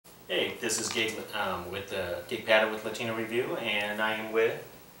Hey, this is Gig with Gig Patter with Latino-Review, and I am with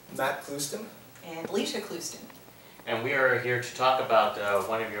Matt Clouston and Letia Clouston. And we are here to talk about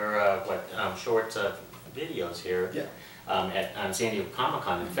one of your short videos here on San Diego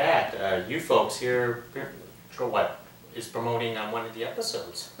Comic-Con. In fact, you folks here is promoting one of the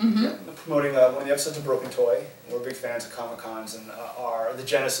episodes. Mm-hmm. Yeah, promoting one of the episodes of Broken Toy. We're big fans of Comic-Cons, and the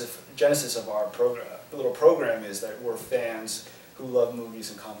genesis of our program, the little program, is that we're fans who love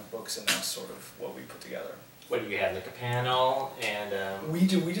movies and comic books, and that's sort of what we put together. What do you have, like a panel and? We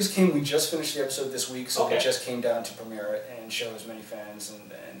do. We just finished the episode this week, so we just came down to premiere it and show as many fans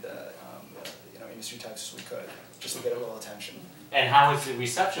and industry types as we could, just to get a little attention. And how is the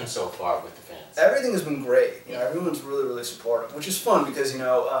reception so far with the fans? Everything has been great. Everyone's really supportive, which is fun because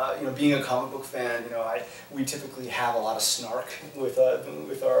being a comic book fan, we typically have a lot of snark with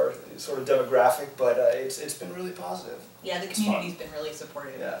our sort of demographic, but it's been really positive. Yeah, the community's been really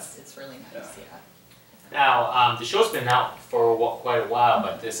supportive. Yeah. It's really nice. Yeah. Now, the show's been out for quite a while,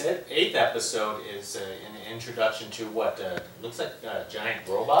 but this 8th episode is an introduction to what looks like giant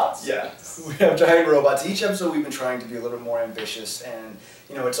robots? Yeah, yes. We have giant robots. Each episode we've been trying to be a little bit more ambitious, and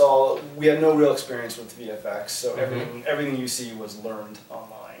we have no real experience with VFX, so everything you see was learned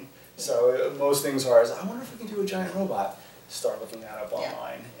online. So most things are, I wonder if we can do a giant robot. Start looking that up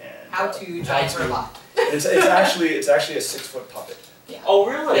online. And how to giant robot. It's actually a 6-foot puppet. Yeah. Oh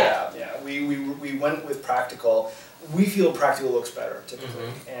really? Yeah. We went with practical. We feel practical looks better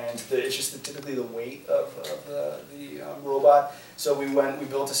typically, and it's just typically the weight of the robot. So we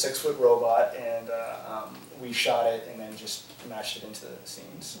built a 6-foot robot, and we shot it and then just matched it into the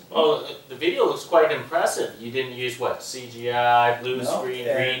scenes. Well, the video looks quite impressive. You didn't use what, CGI, blue screen,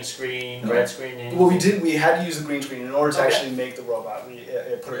 green screen, red screen? Well, we had to use the green screen in order to actually make the robot. We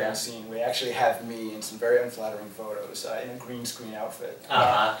put it in the scene. We actually have me in some very unflattering photos in a green screen outfit.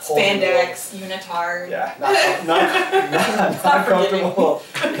 Spandex, unitard. Yeah, not comfortable.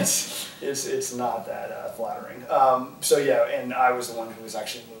 It's not that flattering. And I was the one who was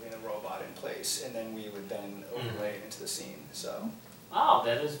actually moving the robot in place, and then we would then overlay it into the scene. So. Oh,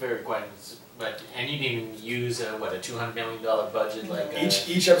 that is very quite. And you didn't use a $200 million budget like.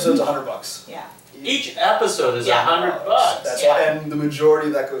 Each episode's $100. Yeah. Each episode is $100. That's why, and the majority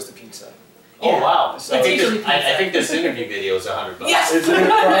of that goes to pizza. Oh wow! So I think this interview video is $100. Yes.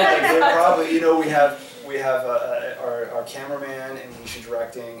 We have our cameraman and Letia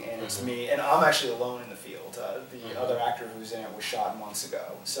directing, and it's me, and I'm actually alone in the field. The other actor who's in it was shot months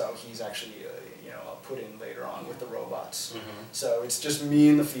ago, so he's actually put in later on with the robots. So it's just me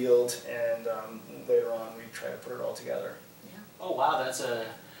in the field, and later on we try to put it all together. Yeah. Oh wow, that's a.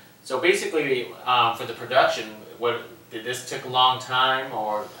 So basically, for the production, did this take a long time,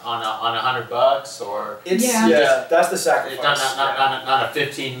 or on $100, or? That's the sacrifice. Not a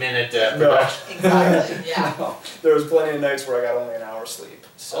 15-minute production. No. Exactly. Yeah. No. There was plenty of nights where I got only an hour's sleep.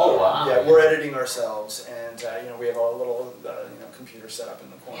 So, oh wow. Yeah, we're editing ourselves, and we have our little computer set up in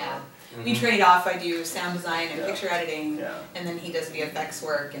the corner. Yeah. We trade off. I do sound design and picture editing, and then he does VFX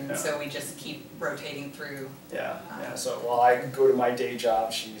work, and so we just keep rotating through. So while I go to my day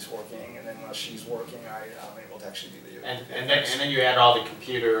job, she's working, and then while she's working, I'm able to actually do the. And then you add all the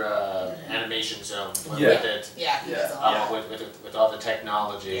computer animations with it. Yeah, he does all with all the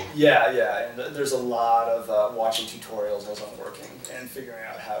technology. Yeah, and there's a lot of watching tutorials as I'm working and figuring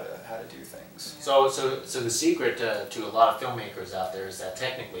out how to do things. So the secret to a lot of filmmakers out there is that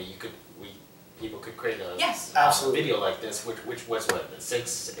technically people could create a video like this, which was what,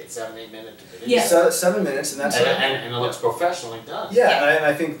 6, 7, 8 minute video. Yeah, 7 minutes, and that's and it looks professionally done. Yeah, and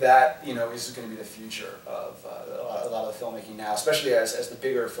I think that is going to be the future of a lot of the filmmaking now, especially as the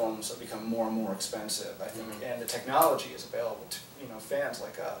bigger films become more and more expensive. I think, and the technology is available to fans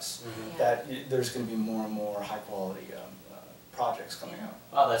like us. That there's going to be more and more high quality projects coming out.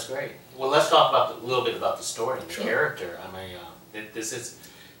 Oh, that's great. Well, let's talk a little bit about the story and the character. I mean, this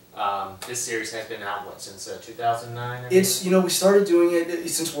series has been out since 2009. It's we started doing it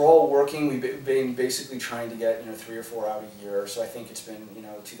since we're all working. We've been basically trying to get 3 or 4 out a year. So I think it's been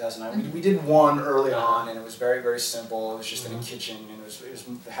 2009. We did one early on, and it was very simple. It was just in a kitchen, and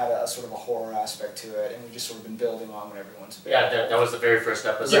it had a sort of a horror aspect to it, and we just sort of been building on when everyone's been. Yeah, that was the very first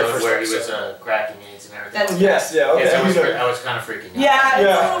episode where he was cracking AIDS and everything. That's yes, yeah, okay. Yes, I was kind of freaking out. Yeah,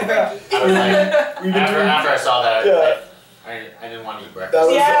 it's a little freaky. After I saw that, I didn't want to eat breakfast.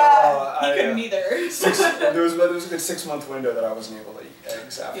 He couldn't either. There was a good 6-month window that I wasn't able to eat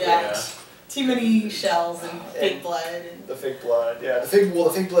eggs after. Too many shells and fake blood. The fake blood, the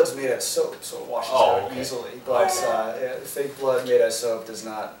fake blood's made as soap, so it washes out easily. But fake blood made as soap does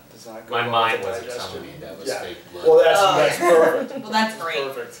not does not go My well mind with wasn't digestion. telling me that was fake blood. Well, that's perfect. Well, that's great.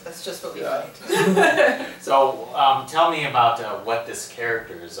 Perfect. That's just what we Yeah. like. So, tell me about what this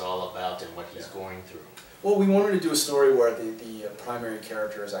character is all about and what he's going through. Well, we wanted to do a story where the primary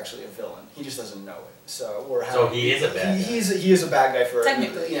character is actually a villain. He just doesn't know it. So we're having, So he is a bad guy. He is a bad guy for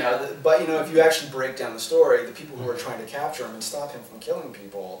technically, you know. But you know, if you actually break down the story, the people who are trying to capture him and stop him from killing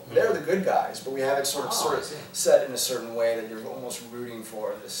people, they're the good guys. But we have it sort of set in a certain way that you're almost rooting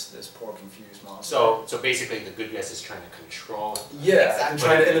for this poor confused monster. So basically, the good guys is trying to control. Yeah,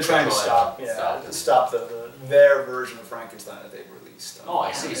 exactly. and they're trying to stop their version of Frankenstein that they've released. Oh,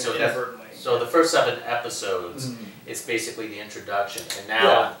 I see. So inadvertently. So the first 7 episodes, it's basically the introduction, and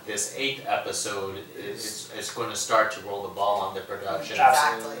now this 8th episode is going to start to roll the ball on the production.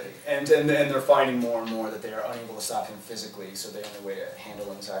 Absolutely. And they're finding more and more that they are unable to stop him physically, so the only way to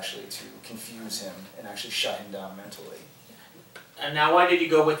handle him is actually to confuse him and actually shut him down mentally. And now, why did you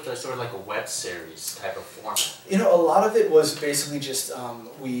go with sort of like a web series type of format? You know, a lot of it was basically just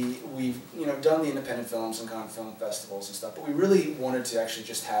we've done the independent films and gone to film festivals and stuff, but we really wanted to actually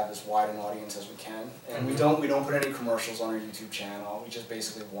just have as wide an audience as we can, and we don't put any commercials on our YouTube channel. We just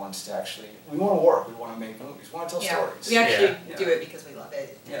basically want to work. We want to make movies. We want to tell stories. We actually do it because we love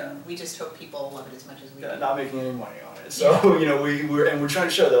it. Yeah. And we just hope people love it as much as we do. Not making any money on it. So you know, we're trying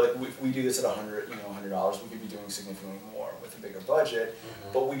to show that like if we do this at $100, $100, we could be doing significantly more with a bigger budget,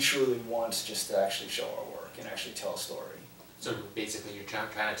 but we truly want just to actually show our work and actually tell a story. So basically, you're trying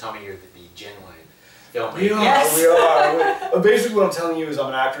to tell me you're the genuine filmmaker. We are. Basically, what I'm telling you is I'm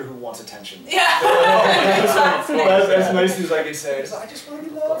an actor who wants attention. As nicely as I could say, I just want to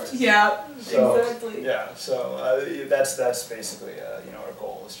be loved. Yeah, So, exactly. Yeah, so that's basically our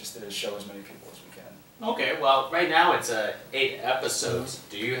goal is just to show as many people as we can. Okay, well, right now it's 8 episodes.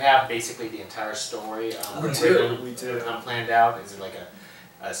 Do you have basically the entire story? We do. Planned out? Is it like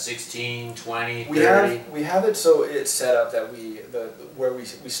a 16, 20, 30? We have it so it's set up that where we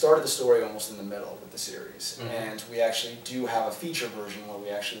started the story almost in the middle with the series, and we actually do have a feature version where we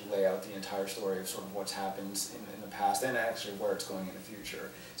actually lay out the entire story of sort of what's happened in the past and actually where it's going in the future.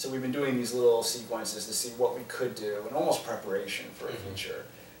 So we've been doing these little sequences to see what we could do and almost preparation for a feature.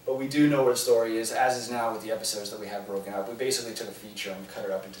 But we do know where the story is, as is now with the episodes that we have broken up. We basically took a feature and cut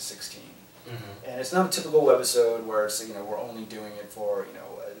it up into 16. And it's not a typical webisode where it's we're only doing it for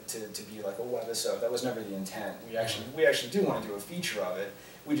to be like a webisode. That was never the intent. We actually do want to do a feature of it.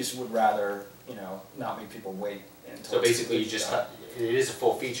 We just would rather not make people wait until. So basically, you just it is a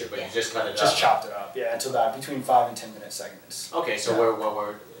full feature, but you just cut it up. Just chopped it up, into about between 5 and 10 minute segments. Okay, so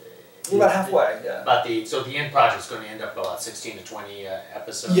we're about halfway, so the end project's going to end up about 16 to 20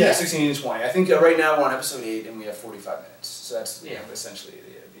 episodes. Yeah, 16 to 20. I think right now we're on episode 8 and we have 45 minutes. So that's essentially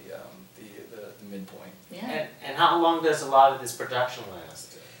the midpoint. Yeah. And how long does a lot of this production last?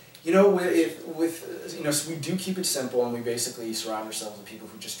 So we do keep it simple, and we basically surround ourselves with people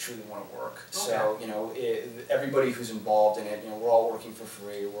who just truly want to work. Okay. So everybody who's involved in it, we're all working for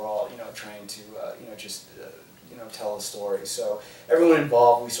free. We're all trying to tell a story. So everyone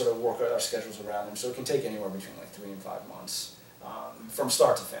involved, we sort of work our schedules around them. So it can take anywhere between like 3 and 5 months from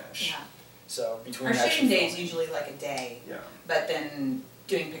start to finish. Yeah. So between our shooting day is usually like a day. Yeah. But then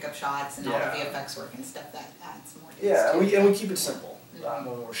doing pickup shots and all the VFX work and stuff, that adds more days. Yeah, and we keep it simple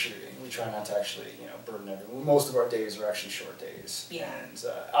when we're shooting. We try not to actually burden everyone. Most of our days are actually short days. Yeah. And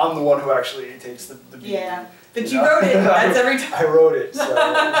I'm the one who actually takes the beat. Yeah. But you wrote it. That's every time. I wrote it.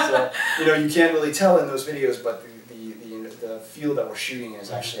 So you can't really tell in those videos, but the field that we're shooting is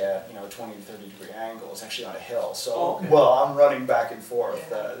actually at 20 to 30 degree angle. It's actually on a hill. So I'm running back and forth.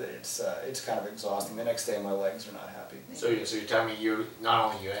 Yeah. It's kind of exhausting. The next day my legs are not happy. So you're telling me you not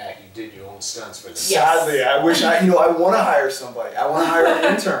only you act, you did your own stunts for this. Yes. Sadly, I wish I want to hire somebody. I want to hire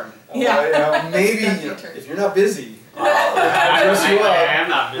an intern. Maybe if you're not busy, I am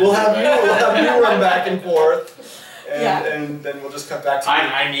not busy. We'll have you run back and forth. And then we'll just cut back to you.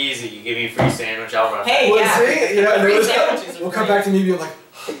 I'm easy. You give me a free sandwich, I'll run. Hey, we'll come back to me and be like,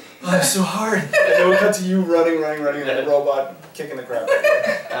 oh, it's so hard. And then we'll cut to you running, and the robot kicking the crap out of you.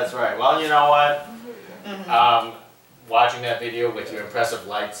 That's right. Well, you know what? Watching that video with your impressive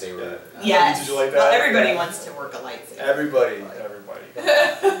lightsaber. Yes. Did you like that? Well, everybody wants to work a lightsaber. Everybody.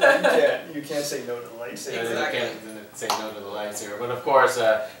 You can't say no to the lightsaber. Exactly. You can't say no to the lightsaber. But of course,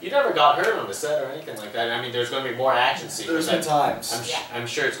 you never got hurt on the set or anything like that. I mean, there's going to be more action scenes. There's been times. I'm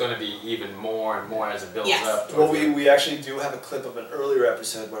sure it's going to be even more and more as it builds up. Well, we actually do have a clip of an earlier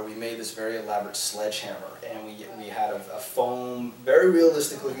episode where we made this very elaborate sledgehammer, and we had a foam, very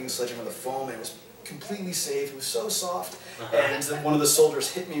realistic looking sledgehammer. The foam, and it was completely safe. It was so soft. And then one of the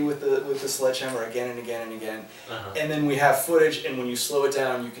soldiers hit me with the sledgehammer again and again and again. And then we have footage, and when you slow it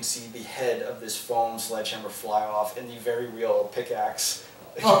down, you can see the head of this foam sledgehammer fly off, and the very real pickaxe.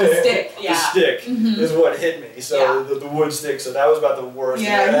 Oh, the stick, yeah. The stick is what hit me. So the wood stick. So that was about the worst.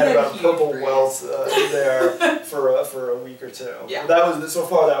 Yeah, I had about a purple bruise. welt there for a week or two. Yeah. That was so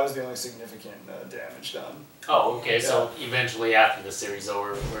far. That was the only significant damage done. Oh, okay. Yeah. So eventually, after the series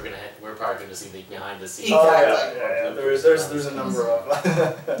over, we're probably gonna see the behind the scenes. Exactly. Oh yeah. There's a number of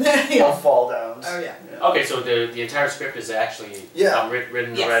of fall downs. Oh yeah. Okay, so the entire script is actually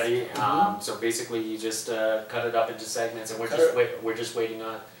written already. So basically, you just cut it up into segments, and we're just waiting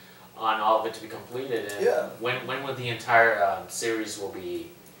on all of it to be completed. And when will the entire series will be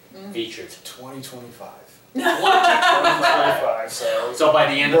featured? 2025. 2025. So by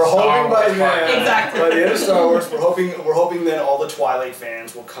the end of Star Wars, exactly. By the end of Star Wars, we're hoping that all the Twilight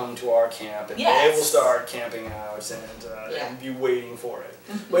fans will come to our camp and they will start camping out and be waiting for it.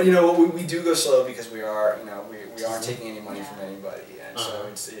 But you know, we do go slow because we aren't taking any money from anybody, and so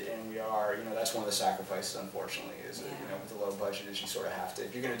we are, you know, that's one of the sacrifices, unfortunately, is that, you know, with the low budget, is you sort of have to,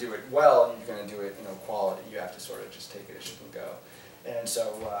 if you're going to do it well and you're going to do it, you know, quality, you have to sort of just take it as you can go. And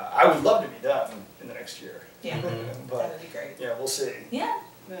so I would love to be done in the next year. Yeah, but, that would be great. Yeah, we'll see. Yeah.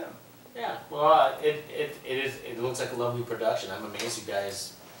 Yeah. Yeah. Well, it looks like a lovely production. I'm amazed you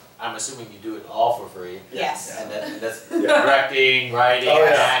guys. I'm assuming you do it all for free. Yes. And that's directing, writing,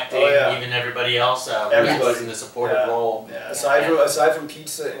 acting, even everybody else who's in the supportive role. Yeah. Aside from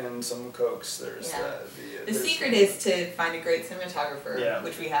pizza and some Cokes, there's the secret is to find a great cinematographer,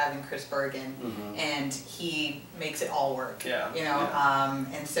 which we have in Chris Bergen, and he makes it all work. Yeah. You know,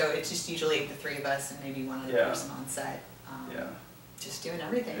 and so it's just usually the three of us and maybe one other person on set. Just doing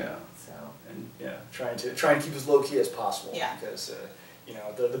everything. Yeah. So. And trying to keep as low key as possible. Yeah. Because. You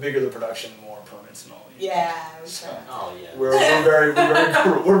know, the bigger the production, the more permits and all. Yeah. So, yeah. We're very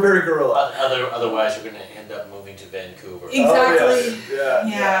guerrilla. Otherwise, you're going to end up moving to Vancouver. Exactly.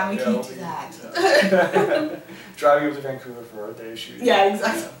 Yeah. We can't do that. Driving up to Vancouver for a day shooting. Yeah,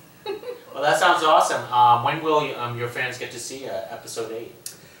 exactly. Well, that sounds awesome. When will your fans get to see episode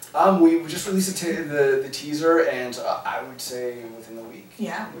 8? We just released the teaser, and I would say within the week.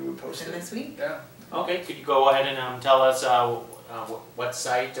 Yeah. We would post it this week. Yeah. Okay. Could you go ahead and tell us what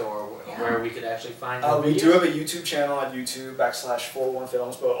site or where we could actually find your we videos? do have a YouTube channel at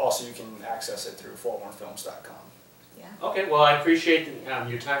YouTube/401films, but also you can access it through 401films.com. Yeah. Okay. Well, I appreciate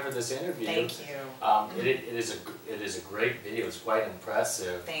your time for this interview. Thank you. It is a great video. It's quite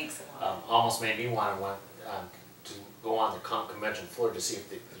impressive. Thanks a lot. Almost made me want to go on the convention floor to see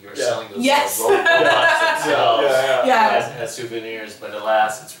if you're selling those robots themselves as souvenirs. But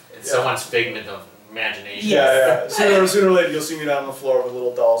alas, it's someone's figment of imagination. Yeah. Sooner or later, you'll see me down on the floor with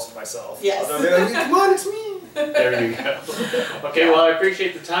little dolls of myself. Yes. Come on, it's me. There you go. Okay, well, I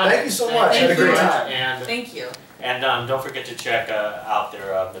appreciate the time. Thank you so much. I had a great time. Thank you. And don't forget to check out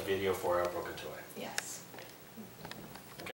the video for Broken Toy.